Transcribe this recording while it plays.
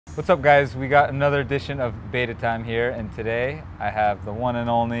What's up, guys? We got another edition of Beita Time here, and today I have the one and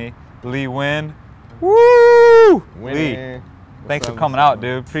only Nguyen. Woo! Lee, thanks for coming out,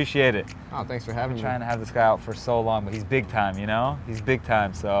 dude. Appreciate it. Oh, thanks for having me. I'm trying to have this guy out for so long, but he's big time, you know? He's big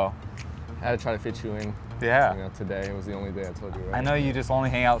time, so. I had to try to fit you in. Yeah. You know, today was the only day I told you, right? I know you just only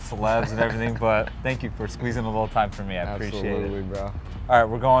hang out with celebs and everything, but thank you for squeezing a little time for me. I appreciate it. Absolutely, bro. All right,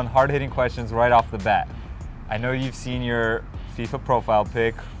 we're going hard-hitting questions right off the bat. I know you've seen your FIFA profile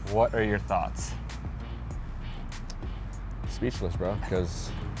pic. What are your thoughts? Speechless, bro, because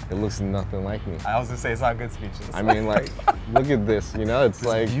it looks nothing like me. I was gonna say it's not good speechless. I mean, like, look at this, you know, it's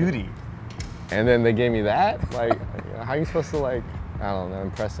like beauty. And then they gave me that. Like, how are you supposed to, like, I don't know,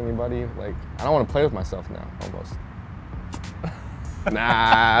 impress anybody? Like, I don't want to play with myself now, almost.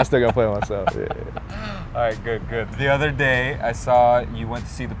 Nah, I still gotta play with myself. Yeah. All right, good, good. The other day, I saw you went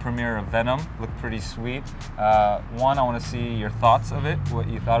to see the premiere of Venom. Looked pretty sweet. One, I want to see your thoughts of it, what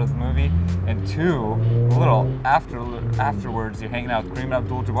you thought of the movie, and two, a little afterwards, you're hanging out with Kareem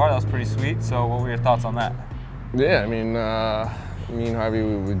Abdul-Jabbar. That was pretty sweet. So, what were your thoughts on that? Yeah, I mean, me and Harvey,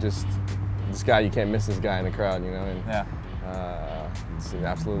 we would just this guy. You can't miss this guy in the crowd, you know. And, yeah. He's an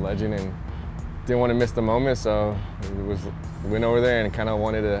absolute legend, and didn't want to miss the moment, so went over there and kind of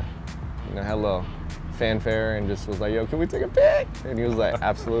wanted to, you know, hello, fanfare, and just was like, yo, can we take a pic? And he was like,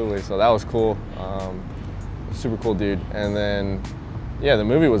 absolutely. So that was cool. Super cool dude. And then, yeah, the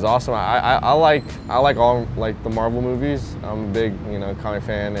movie was awesome. I like all like the Marvel movies. I'm a big, you know, comic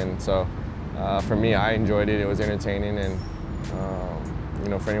fan, and so for me, I enjoyed it. It was entertaining, and you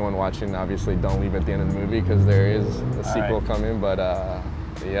know, for anyone watching, obviously don't leave at the end of the movie because there is a sequel coming. But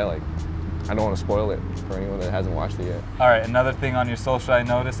yeah, like, I don't want to spoil it for anyone that hasn't watched it yet. All right, another thing on your social, I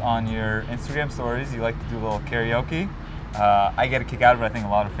noticed on your Instagram stories, you like to do a little karaoke. I get a kick out of it. I think a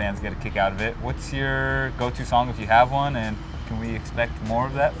lot of fans get a kick out of it. What's your go-to song if you have one, and can we expect more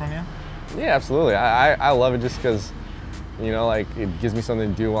of that from you? Yeah, absolutely. I love it just because, you know, like, it gives me something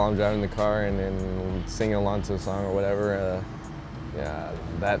to do while I'm driving the car and singing along to a song or whatever. Yeah,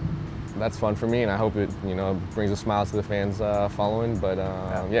 that's fun for me, and I hope it, you know, brings a smile to the fans following. But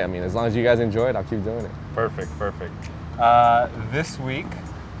yeah, I mean, as long as you guys enjoy it, I'll keep doing it. Perfect, perfect. This week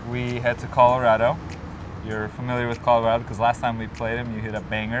we head to Colorado. You're familiar with Colorado because last time we played him, you hit a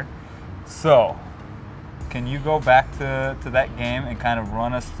banger. So, can you go back to that game and kind of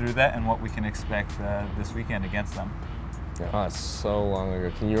run us through that and what we can expect this weekend against them? Oh, it's so long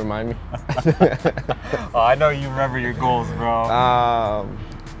ago. Can you remind me? Oh, I know you remember your goals, bro.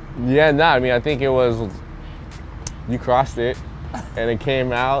 Yeah, no, I mean, I think it was, you crossed it, and it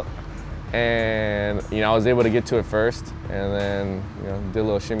came out, and, you know, I was able to get to it first, and then, you know, did a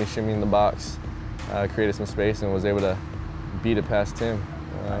little shimmy in the box, created some space, and was able to beat it past Tim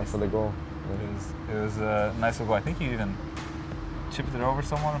for the goal. It was a nice little goal. I think you even chipped it over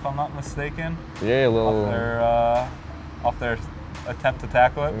someone, if I'm not mistaken. Yeah, a little. Off their attempt to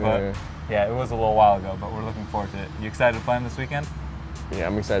tackle it, but yeah, it was a little while ago, but we're looking forward to it. You excited to play him this weekend? Yeah,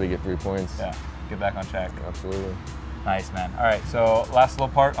 I'm excited to get 3 points. Yeah, get back on track. Absolutely. Nice, man. All right, so last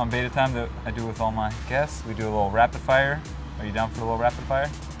little part on Beita Time that I do with all my guests. We do a little rapid fire. Are you down for a little rapid fire?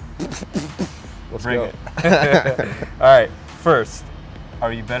 Let's Bring go. it. All right, first,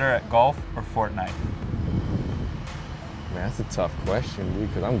 are you better at golf or Fortnite? Man, that's a tough question, dude,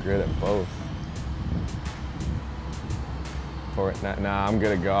 because I'm good at both. Fortnite, nah, I'm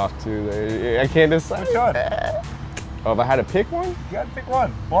good at golf too. I can't decide. Which one? Oh, if I had to pick one? You gotta pick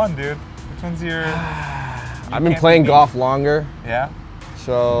one. One, dude. Which one's your... I've been playing golf longer. Yeah?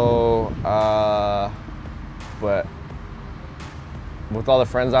 So, but with all the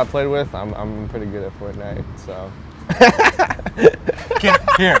friends I played with, I'm pretty good at Fortnite, so.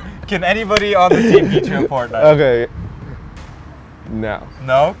 Can anybody on the team beat you at Fortnite? Okay. No.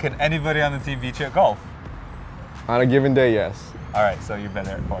 No? Can anybody on the team beat you at golf? On a given day, yes. All right, so you're better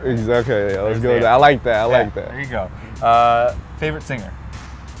at Fortnite. Okay, yeah, let's go with that. I like that. I like that. There you go. Favorite singer?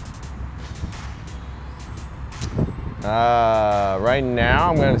 Right now,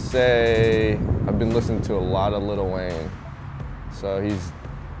 I'm gonna say I've been listening to a lot of Lil Wayne, so he's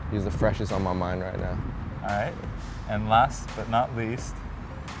the freshest on my mind right now. All right, and last but not least,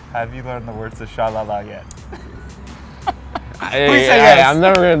 have you learned the words to Sha La La yet? Please say yes. I'm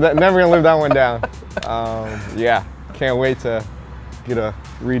never gonna live that one down. Yeah, can't wait to get a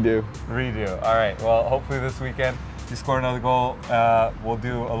redo. All right. Well, hopefully this weekend you score another goal. We'll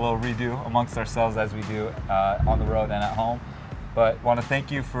do a little redo amongst ourselves as we do on the road and at home. But want to thank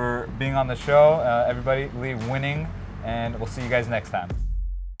you for being on the show, everybody. Nguyening, and we'll see you guys next time.